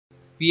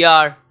We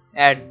are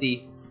at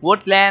the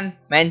Woodland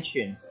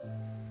Mansion.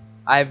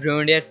 I've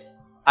ruined it.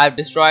 I've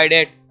destroyed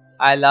it.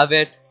 I love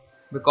it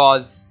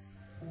because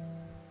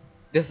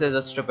this is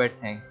a stupid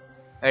thing.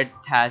 It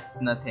has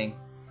nothing.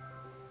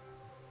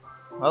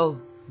 Oh,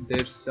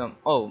 there's some.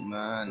 Oh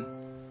man.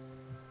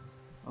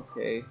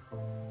 Okay.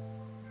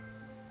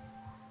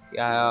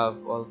 Yeah, I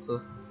have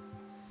also.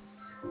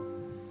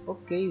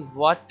 Okay,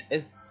 what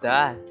is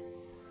that?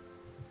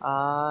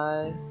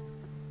 I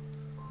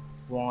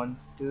want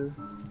to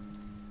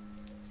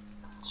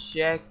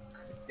check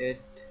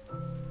it.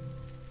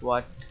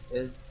 What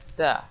is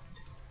that?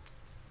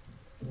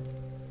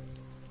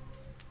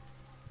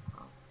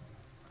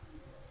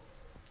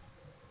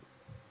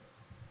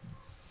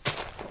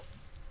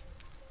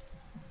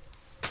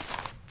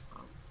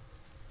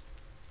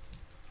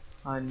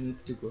 I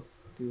need to go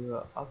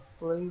to a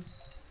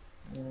place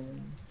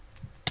and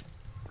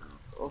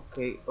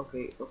okay.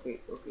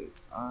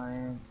 I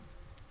am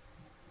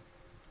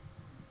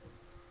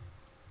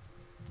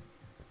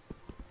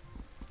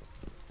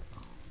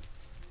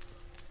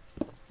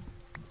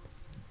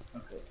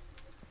okay.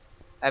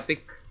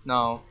 Epic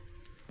now.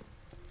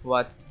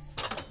 What's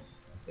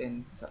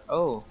inside?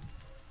 Oh,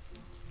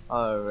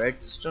 a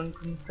redstone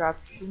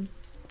contraption.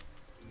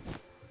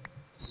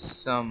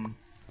 Some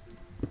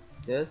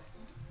this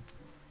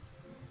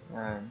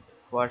and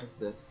what is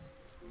this?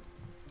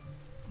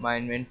 My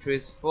inventory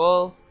is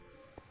full.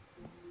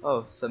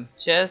 Oh, some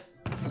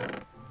chests.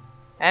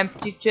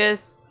 Empty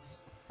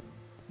chests.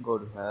 Go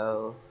to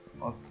hell.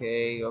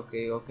 Okay.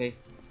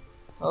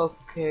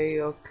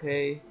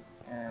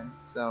 And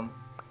some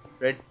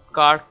red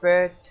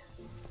carpet.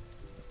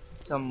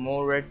 Some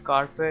more red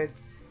carpet.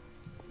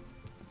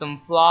 Some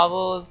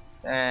flowers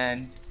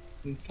and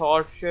some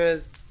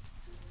torches.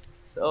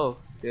 So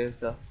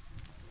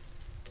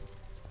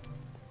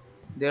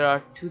there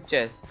are two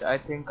chests. I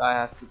think I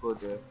have to go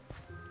there.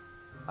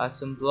 I have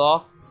some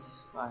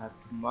blocks. I have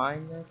to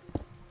mine it.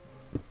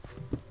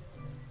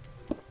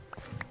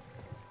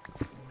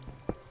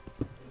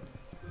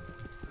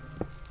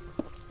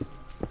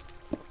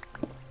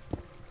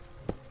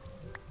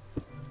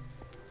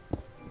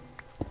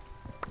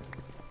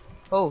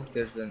 Oh,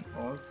 there's an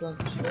also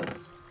chest.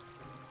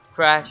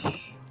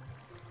 Crash.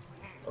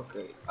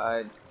 Okay,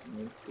 I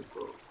need to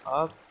go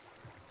up.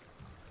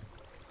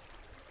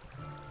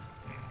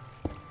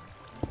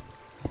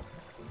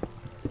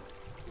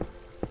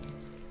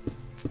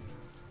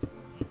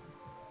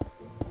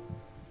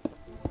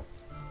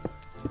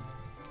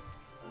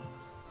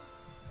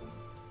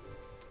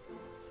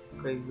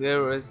 Okay,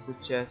 where is the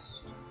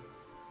chest?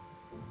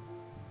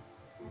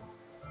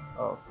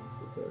 Oh,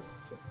 there's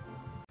the chest.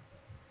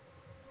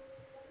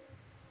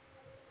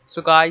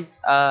 So guys,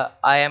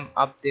 I am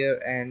up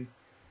there and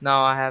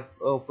now I have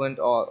opened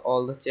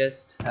all the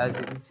chests. As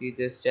you can see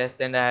this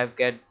chest and I have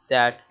get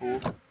that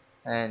hook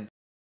and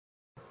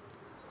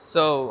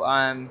so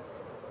I'm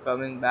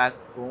coming back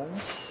home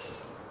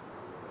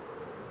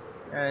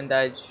and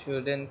I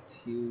shouldn't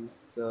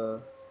use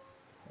the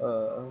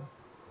uh,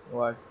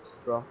 what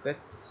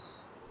rockets.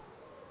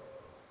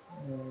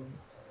 And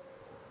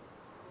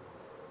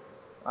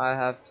I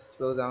have to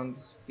slow down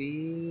the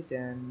speed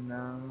and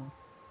now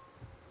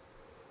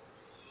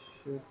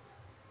should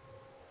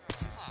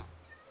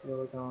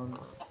slow down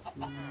the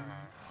speed.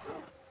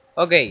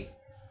 Okay,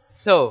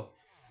 so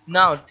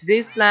now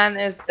today's plan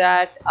is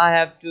that I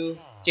have to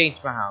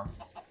change my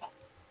house.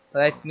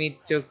 Let me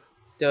to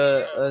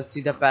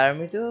see the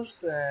parameters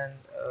and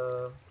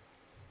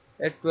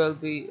it will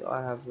be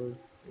I have a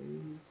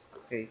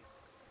okay.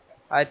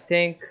 I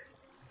think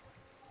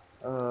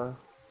uh,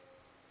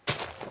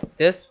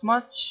 this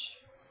much.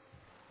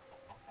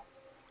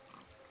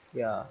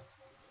 Yeah,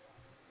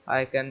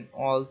 I can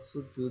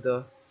also do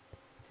the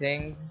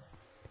thing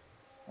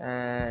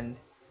and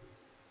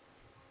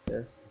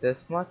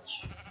this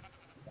much.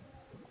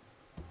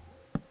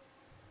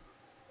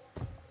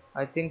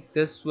 I think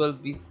this will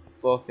be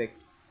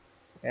perfect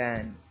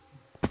and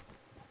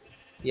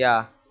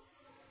yeah.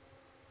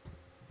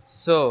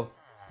 So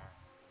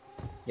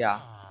yeah,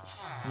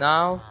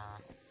 now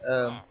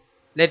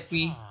let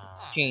me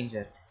change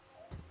it.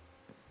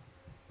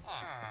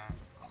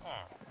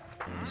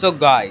 So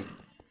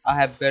guys, I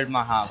have built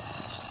my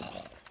house.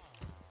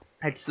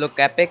 It's look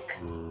epic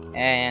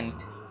and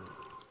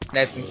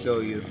let me show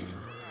you.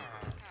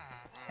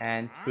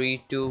 And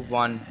 3, 2,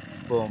 1,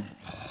 boom.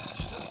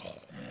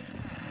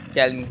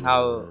 Tell me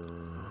how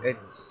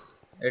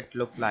it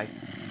look like.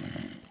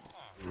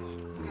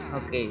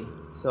 Okay,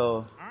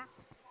 so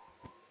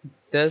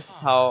this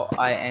how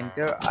I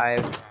enter. I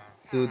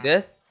do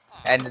this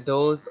and the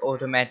doors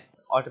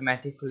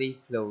automatically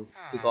close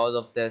because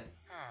of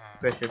this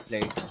pressure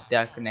plate. They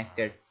are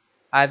connected.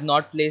 I have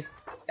not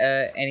placed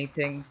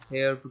anything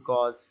here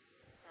because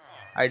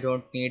I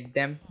don't need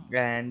them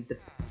and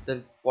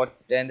the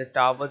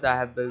towers I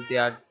have built they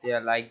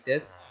are like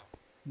this.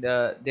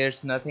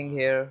 There's nothing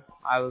here.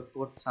 I will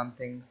put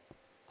something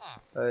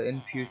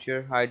in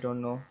future. I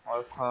don't know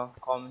or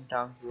comment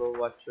down below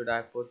what should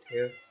I put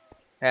here.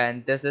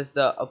 And this is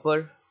the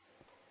upper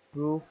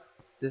roof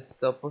this is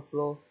the upper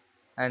floor,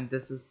 and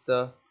this is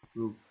the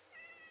roof.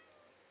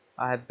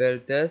 I have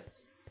built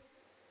this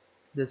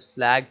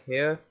flag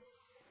here,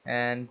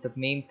 and the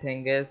main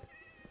thing is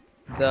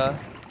the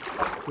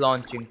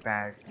launching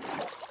pad.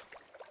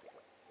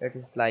 It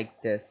is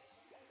like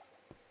this.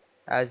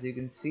 As you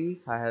can see,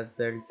 I have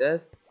built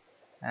this,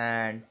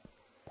 and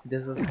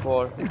this is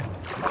for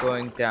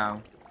going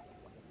down.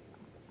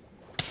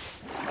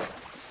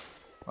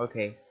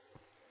 Okay,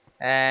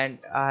 and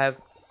I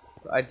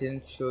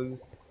didn't show you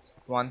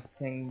one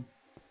thing.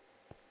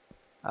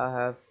 I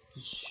have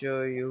to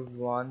show you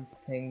one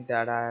thing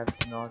that I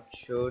have not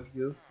showed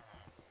you.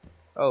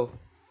 Oh,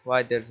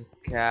 why there's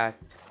a cat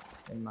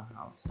in my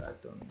house? I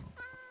don't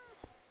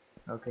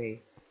know.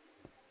 Okay,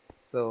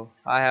 so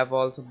I have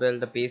also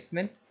built a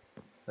basement.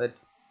 But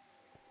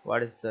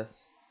what is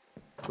this?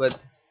 With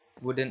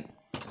wooden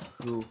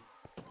roof.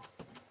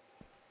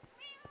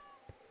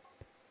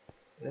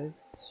 Is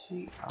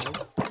she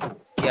out?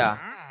 Yeah.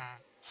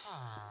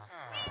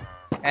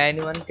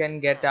 Anyone can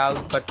get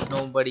out, but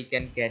nobody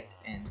can get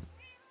in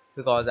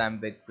because I'm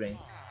big brain.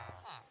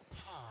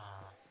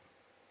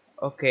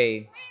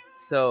 Okay,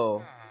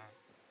 so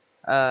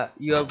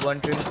you are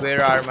wondering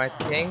where are my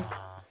things?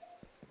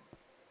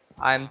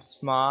 I'm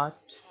smart,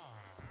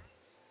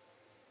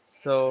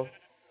 so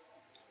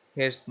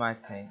here's my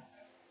things,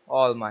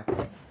 all my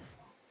things.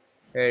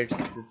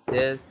 It's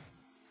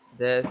this,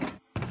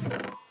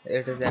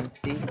 it is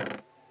empty,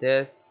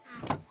 this,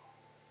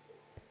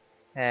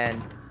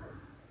 and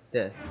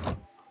this.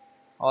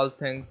 All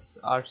things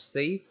are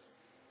safe,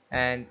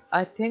 and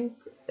I think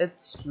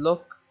it's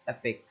look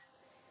epic.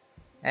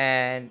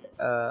 And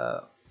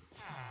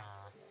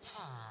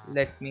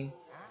let me,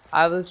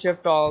 I will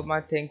shift all my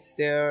things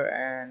there.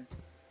 And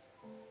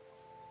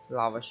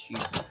lava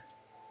sheet,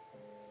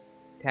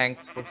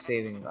 thanks for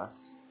saving us.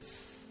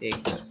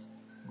 Take this.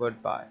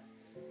 Goodbye.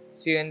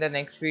 See you in the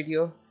next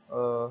video.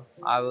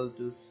 I will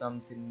do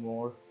something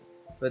more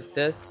with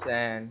this,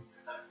 and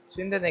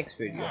see you in the next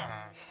video.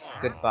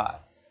 Goodbye.